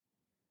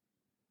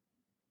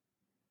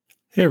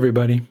Hey,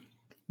 everybody.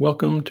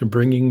 Welcome to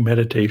Bringing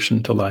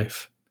Meditation to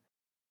Life,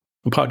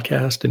 a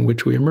podcast in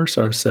which we immerse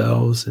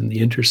ourselves in the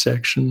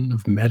intersection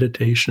of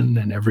meditation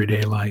and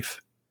everyday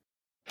life,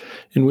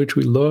 in which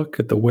we look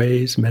at the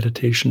ways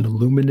meditation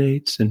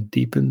illuminates and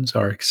deepens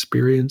our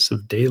experience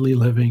of daily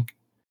living,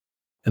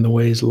 and the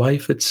ways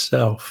life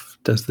itself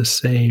does the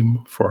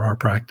same for our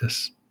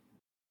practice.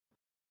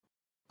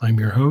 I'm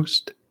your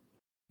host,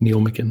 Neil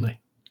McKinley.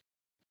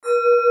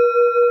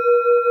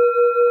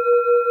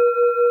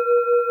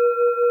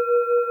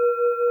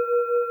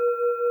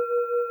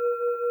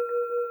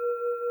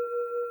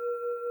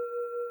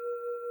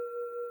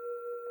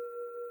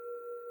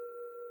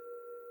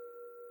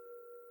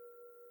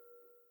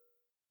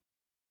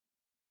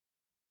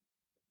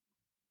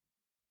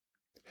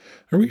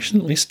 I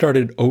recently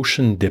started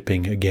ocean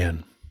dipping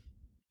again.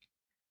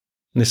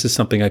 This is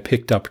something I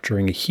picked up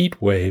during a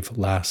heat wave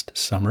last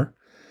summer.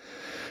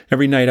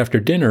 Every night after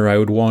dinner, I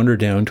would wander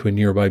down to a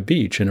nearby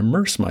beach and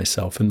immerse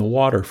myself in the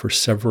water for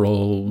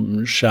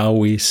several, shall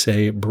we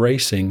say,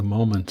 bracing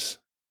moments.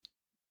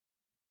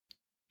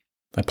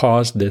 I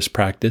paused this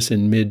practice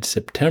in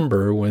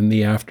mid-September when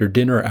the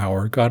after-dinner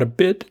hour got a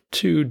bit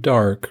too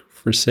dark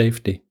for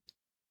safety.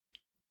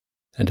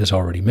 And as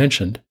already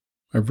mentioned,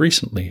 I've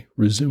recently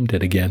resumed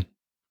it again.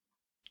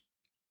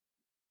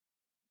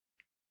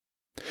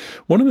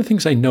 One of the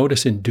things I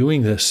notice in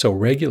doing this so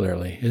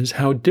regularly is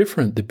how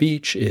different the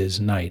beach is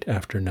night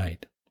after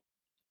night.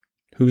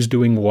 Who's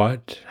doing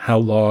what, how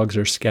logs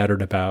are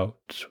scattered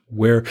about,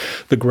 where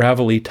the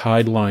gravelly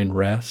tide line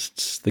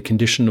rests, the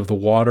condition of the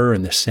water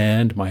and the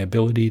sand, my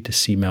ability to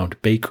see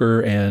Mount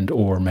Baker and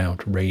or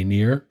Mount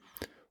Rainier.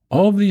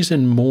 All of these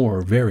and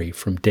more vary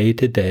from day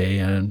to day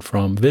and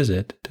from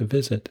visit to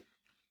visit.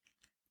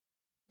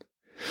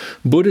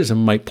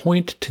 Buddhism might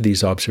point to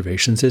these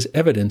observations as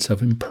evidence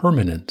of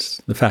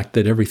impermanence, the fact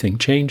that everything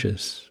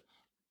changes.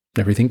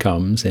 Everything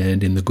comes,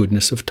 and in the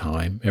goodness of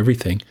time,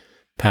 everything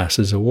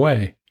passes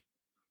away.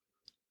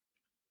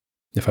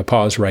 If I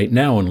pause right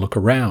now and look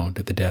around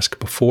at the desk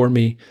before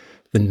me,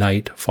 the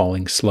night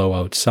falling slow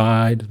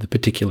outside, the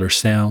particular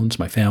sounds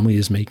my family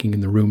is making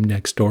in the room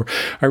next door,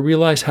 I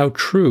realize how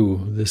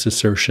true this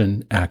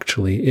assertion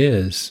actually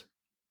is.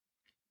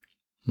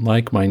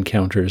 Like my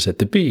encounters at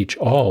the beach,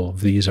 all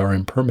of these are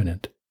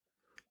impermanent.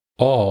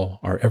 All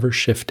are ever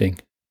shifting,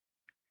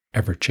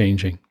 ever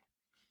changing.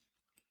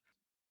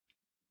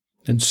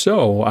 And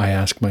so I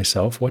ask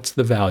myself, what's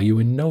the value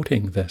in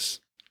noting this?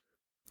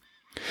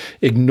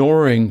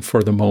 Ignoring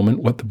for the moment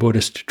what the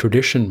Buddhist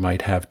tradition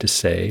might have to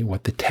say,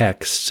 what the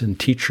texts and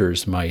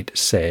teachers might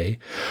say,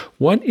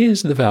 what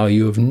is the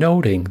value of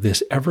noting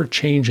this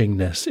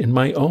ever-changingness in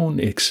my own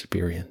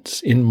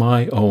experience, in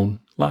my own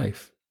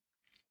life?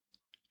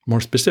 More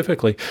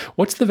specifically,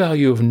 what's the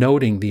value of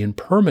noting the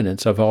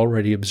impermanence I've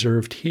already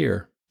observed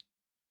here?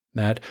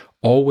 That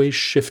always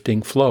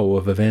shifting flow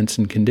of events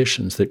and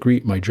conditions that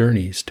greet my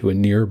journeys to a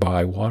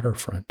nearby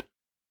waterfront.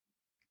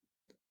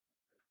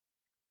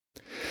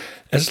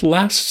 As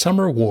last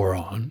summer wore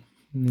on,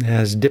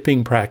 as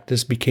dipping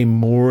practice became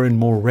more and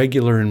more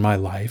regular in my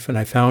life, and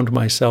I found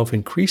myself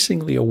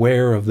increasingly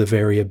aware of the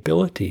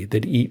variability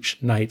that each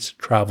night's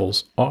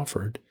travels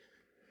offered,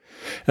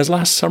 as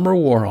last summer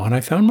wore on,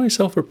 I found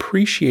myself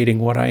appreciating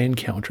what I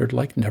encountered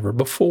like never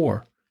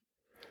before.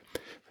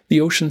 The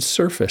ocean's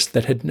surface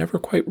that had never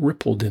quite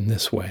rippled in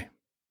this way.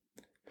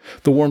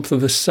 The warmth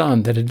of the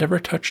sun that had never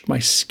touched my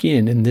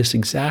skin in this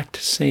exact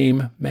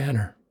same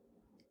manner.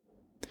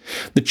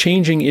 The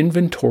changing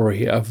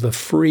inventory of the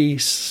free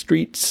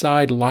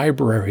street-side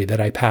library that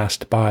I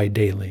passed by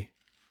daily.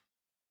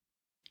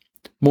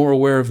 More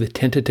aware of the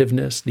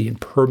tentativeness, the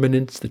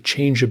impermanence, the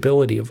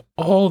changeability of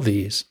all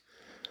these,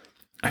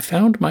 I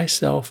found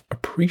myself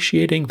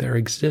appreciating their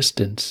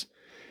existence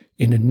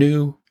in a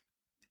new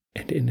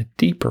and in a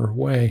deeper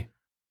way.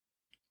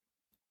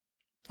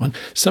 On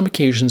some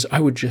occasions, I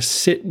would just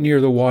sit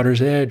near the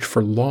water's edge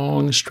for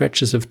long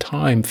stretches of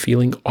time,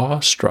 feeling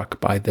awestruck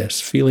by this,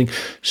 feeling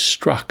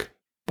struck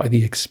by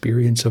the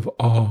experience of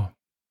awe.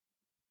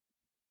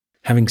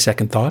 Having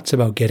second thoughts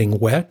about getting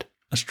wet?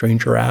 A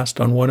stranger asked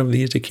on one of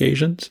these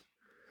occasions.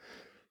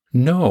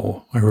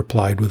 No, I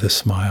replied with a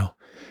smile.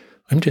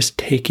 I'm just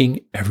taking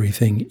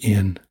everything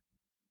in.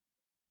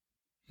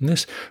 And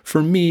this,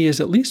 for me, is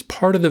at least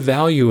part of the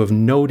value of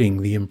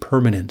noting the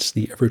impermanence,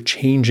 the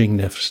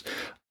ever-changingness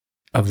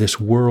of this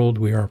world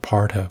we are a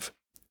part of.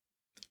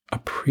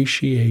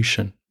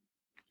 Appreciation.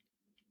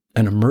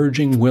 An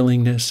emerging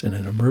willingness and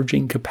an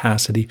emerging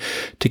capacity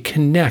to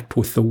connect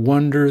with the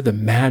wonder, the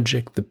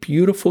magic, the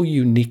beautiful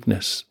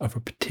uniqueness of a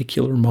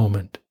particular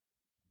moment.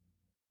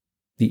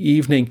 The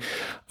evening,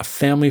 a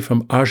family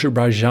from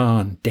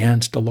Azerbaijan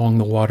danced along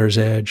the water's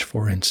edge,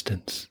 for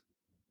instance.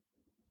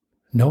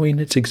 Knowing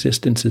its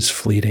existence is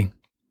fleeting,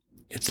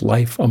 its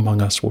life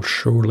among us will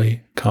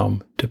surely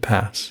come to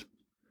pass.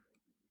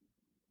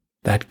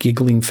 That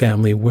giggling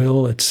family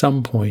will, at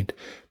some point,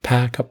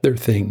 pack up their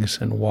things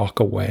and walk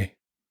away,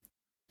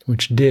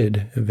 which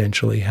did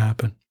eventually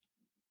happen.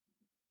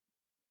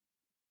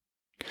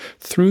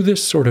 Through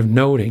this sort of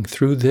noting,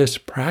 through this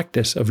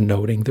practice of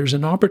noting, there's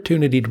an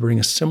opportunity to bring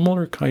a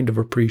similar kind of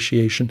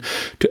appreciation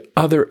to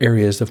other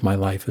areas of my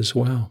life as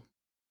well.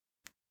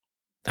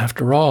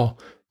 After all,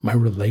 my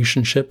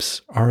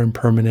relationships are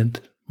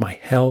impermanent. My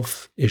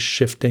health is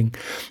shifting.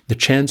 The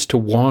chance to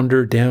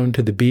wander down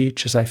to the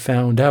beach, as I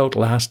found out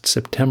last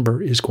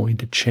September, is going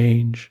to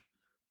change,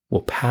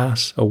 will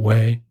pass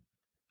away.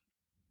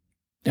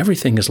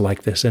 Everything is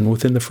like this, and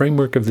within the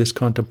framework of this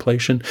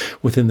contemplation,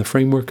 within the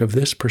framework of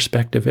this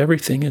perspective,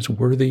 everything is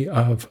worthy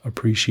of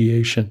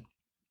appreciation.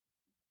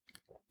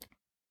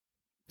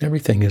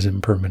 Everything is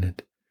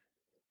impermanent.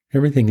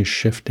 Everything is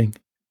shifting.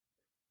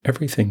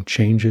 Everything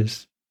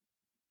changes.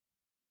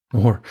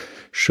 Or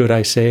should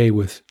I say,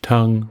 with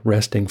tongue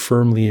resting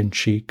firmly in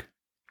cheek,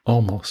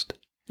 almost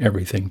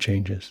everything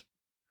changes.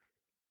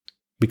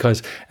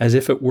 Because as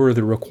if it were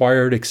the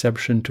required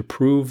exception to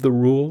prove the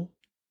rule,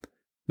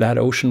 that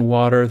ocean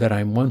water that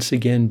I'm once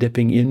again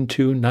dipping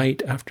into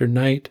night after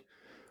night,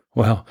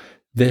 well,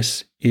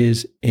 this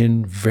is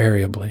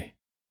invariably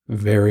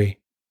very,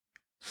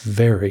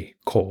 very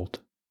cold.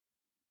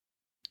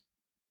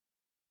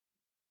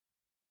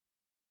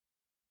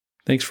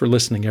 Thanks for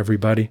listening,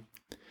 everybody.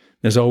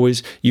 As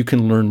always, you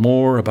can learn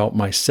more about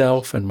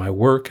myself and my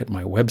work at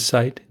my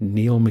website,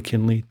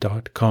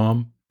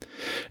 neilmckinley.com.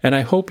 And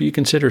I hope you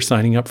consider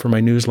signing up for my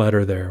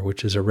newsletter there,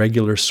 which is a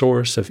regular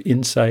source of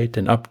insight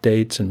and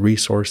updates and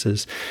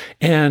resources,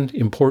 and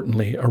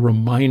importantly, a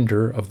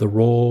reminder of the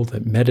role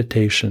that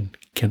meditation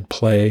can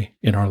play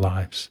in our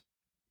lives.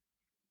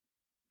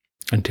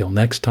 Until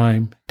next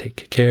time,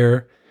 take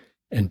care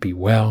and be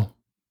well.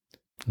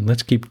 And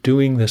let's keep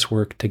doing this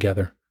work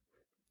together.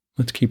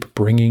 Let's keep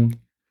bringing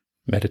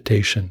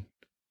meditation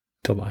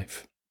to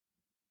life.